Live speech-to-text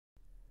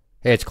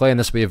Hey, it's Clay, and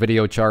this will be a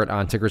video chart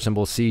on ticker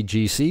symbol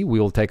CGC. We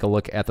will take a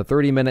look at the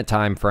 30-minute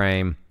time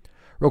frame.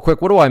 Real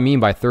quick, what do I mean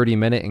by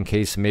 30-minute in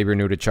case maybe you're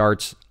new to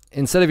charts?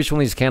 Instead of each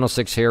one of these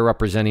candlesticks here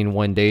representing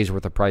 1 day's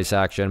worth of price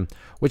action,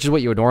 which is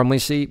what you would normally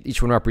see,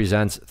 each one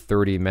represents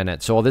 30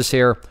 minutes. So this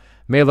here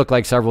may look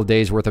like several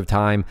days worth of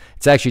time.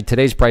 It's actually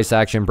today's price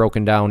action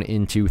broken down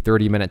into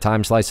 30-minute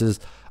time slices.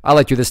 I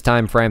like to do this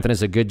time frame. It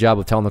does a good job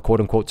of telling the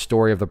quote-unquote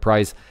story of the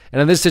price.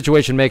 And in this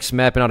situation, makes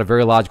mapping out a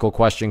very logical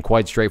question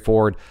quite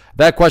straightforward.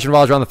 That question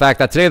revolves around the fact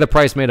that today the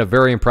price made a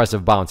very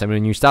impressive bounce. I mean,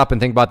 when you stop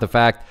and think about the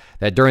fact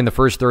that during the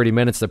first 30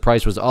 minutes, the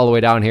price was all the way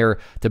down here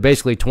to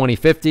basically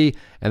 20.50,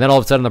 and then all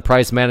of a sudden the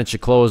price managed to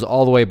close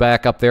all the way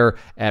back up there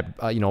at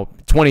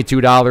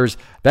 $22.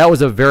 That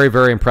was a very,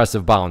 very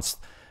impressive bounce.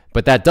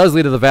 But that does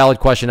lead to the valid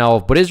question now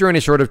of, but is there any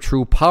sort of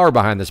true power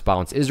behind this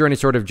bounce? Is there any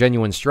sort of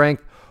genuine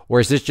strength? Or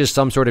is this just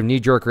some sort of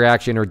knee-jerk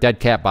reaction or dead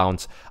cat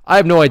bounce? I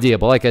have no idea,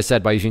 but like I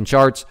said, by using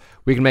charts,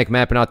 we can make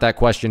mapping out that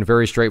question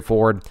very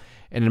straightforward.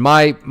 And in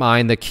my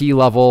mind, the key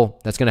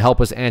level that's going to help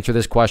us answer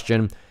this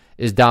question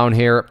is down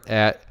here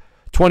at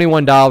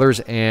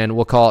 $21 and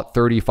we'll call it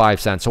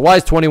 35 cents. So why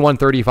is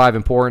 $21.35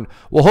 important?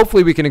 Well,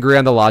 hopefully we can agree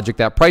on the logic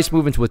that price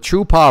movements with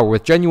true power,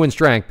 with genuine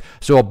strength,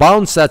 so a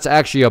bounce that's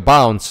actually a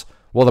bounce,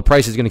 well, the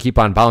price is going to keep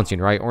on bouncing,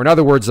 right? Or in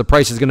other words, the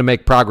price is going to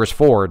make progress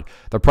forward.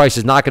 The price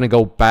is not going to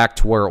go back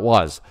to where it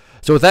was.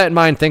 So with that in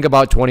mind, think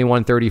about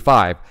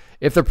 $21.35.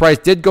 If the price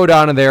did go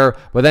down in there,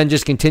 but then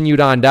just continued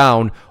on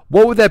down,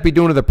 what would that be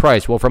doing to the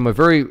price? Well, from a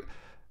very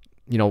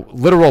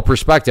literal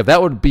perspective,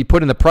 that would be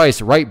putting the price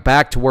right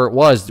back to where it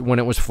was when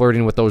it was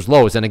flirting with those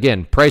lows. And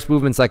again, price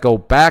movements that go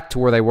back to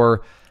where they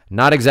were,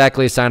 not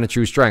exactly a sign of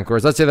true strength.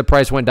 Whereas let's say the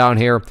price went down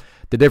here,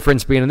 the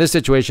difference being in this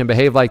situation,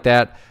 behave like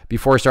that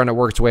before starting to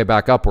work its way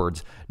back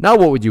upwards. Now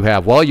what would you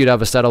have? Well, you'd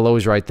have a set of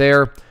lows right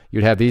there.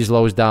 You'd have these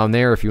lows down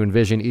there if you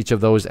envision each of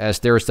those as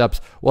stair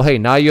steps. Well, hey,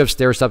 now you have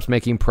stair steps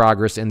making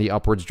progress in the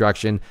upwards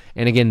direction.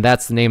 And again,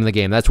 that's the name of the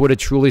game. That's what a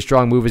truly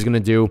strong move is going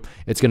to do.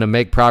 It's going to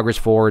make progress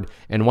forward.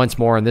 And once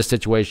more in this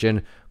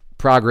situation,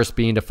 progress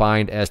being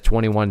defined as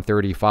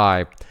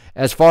 $21.35.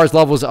 As far as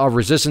levels of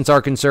resistance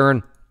are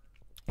concerned,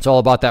 it's all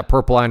about that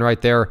purple line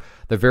right there,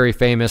 the very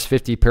famous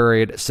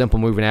 50-period simple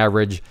moving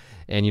average.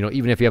 And,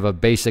 even if you have a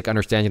basic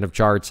understanding of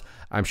charts,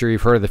 I'm sure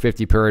you've heard of the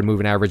 50-period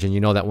moving average, and you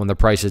know that when the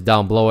price is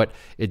down below it,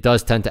 it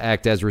does tend to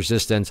act as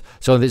resistance.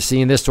 So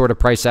seeing this sort of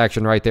price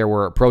action right there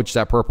where it approached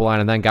that purple line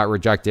and then got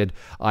rejected,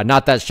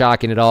 not that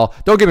shocking at all.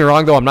 Don't get me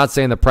wrong, though. I'm not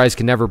saying the price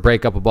can never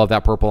break up above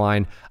that purple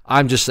line.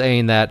 I'm just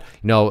saying that,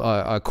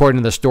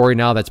 according to the story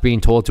now that's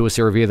being told to us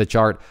here via the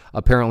chart,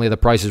 apparently the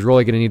price is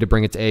really going to need to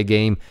bring its A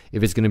game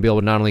if it's going to be able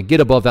to not only get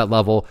above that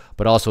level,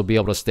 but also be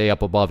able to stay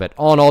up above it.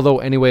 All in all, though,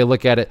 anyway,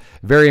 look at it.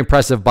 Very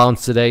impressive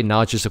bounce today.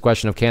 Now it's just a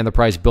question of, can the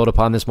price build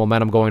upon this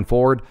momentum going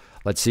forward?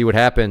 Let's see what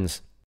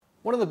happens.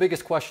 One of the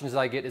biggest questions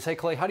I get is, hey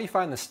Clay, how do you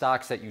find the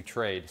stocks that you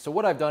trade? So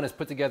what I've done is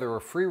put together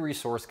a free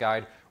resource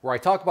guide where I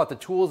talk about the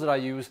tools that I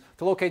use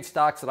to locate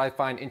stocks that I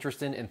find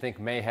interesting and think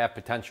may have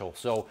potential.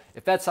 So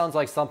if that sounds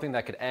like something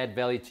that could add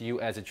value to you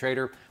as a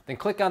trader, then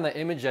click on the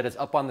image that is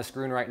up on the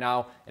screen right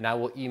now and I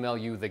will email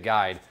you the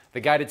guide.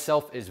 The guide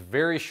itself is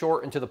very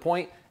short and to the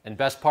point, and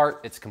best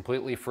part, it's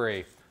completely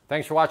free.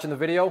 Thanks for watching the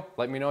video.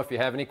 Let me know if you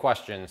have any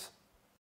questions.